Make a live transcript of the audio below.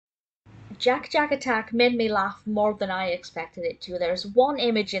Jack-Jack Attack made me laugh more than I expected it to. There's one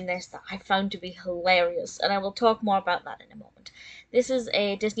image in this that I found to be hilarious, and I will talk more about that in a moment. This is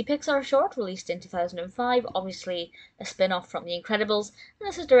a Disney Pixar short released in 2005, obviously a spin off from The Incredibles, and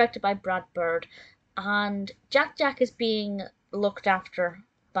this is directed by Brad Bird. And Jack-Jack is being looked after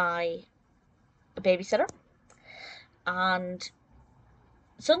by a babysitter, and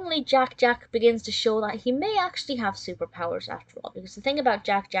suddenly Jack-Jack begins to show that he may actually have superpowers after all. Because the thing about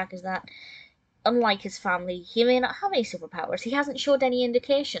Jack-Jack is that, unlike his family, he may not have any superpowers. He hasn't showed any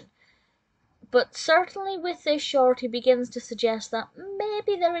indication. But certainly with this short, he begins to suggest that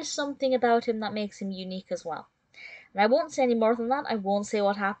maybe there is something about him that makes him unique as well. And I won't say any more than that. I won't say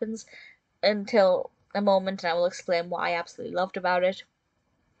what happens until a moment, and I will explain what I absolutely loved about it.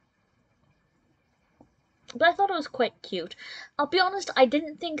 But I thought it was quite cute. I'll be honest, I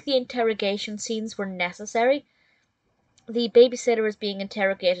didn't think the interrogation scenes were necessary. The babysitter is being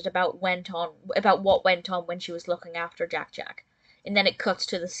interrogated about what went on when she was looking after Jack-Jack, and then it cuts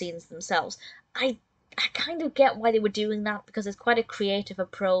to the scenes themselves. I kind of get why they were doing that, because it's quite a creative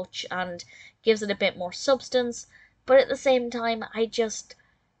approach and gives it a bit more substance, but at the same time, I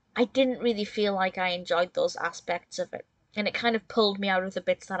didn't really feel like I enjoyed those aspects of it. And it kind of pulled me out of the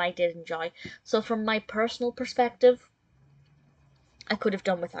bits that I did enjoy. So from my personal perspective, I could have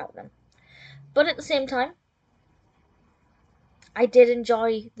done without them. But at the same time, I did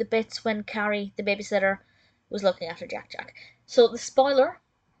enjoy the bits when Kari, the babysitter, was looking after Jack-Jack. So the spoiler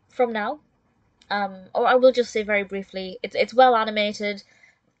from now, or I will just say very briefly, it's well animated.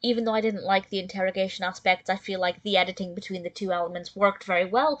 Even though I didn't like the interrogation aspects, I feel like the editing between the two elements worked very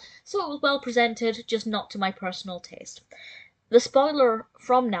well, so it was well presented, just not to my personal taste. The spoiler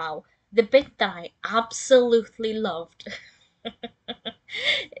from now, the bit that I absolutely loved.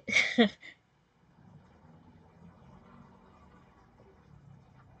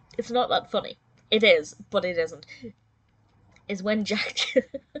 It's not that funny. It is, but it isn't. Is when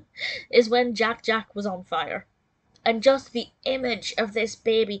Jack-Jack was on fire. And just the image of this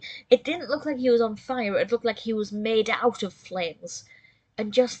baby, it didn't look like he was on fire, it looked like he was made out of flames.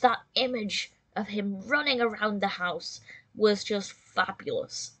 And just that image of him running around the house was just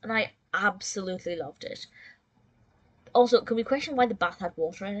fabulous. And I absolutely loved it. Also, can we question why the bath had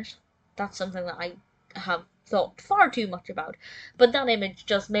water in it? That's something that I have thought far too much about. But that image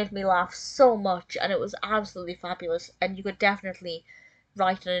just made me laugh so much, and it was absolutely fabulous. And you could definitely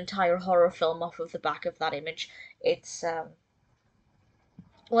write an entire horror film off of the back of that image. It's well,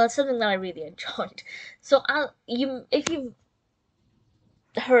 it's something that I really enjoyed. So if you've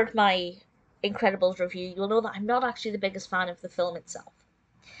heard my Incredibles review, you'll know that I'm not actually the biggest fan of the film itself.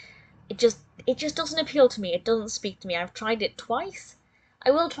 It just doesn't appeal to me. It doesn't speak to me. I've tried it twice.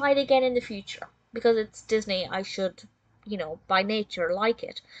 I will try it again in the future because it's Disney. I should, by nature like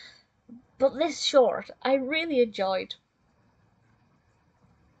it. But this short, I really enjoyed.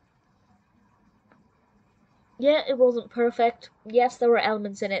 Yeah, it wasn't perfect. Yes, there were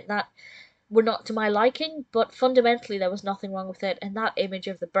elements in it that were not to my liking, but fundamentally there was nothing wrong with it, and that image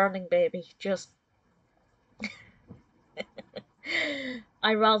of the burning baby just.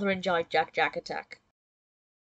 I rather enjoyed Jack-Jack Attack.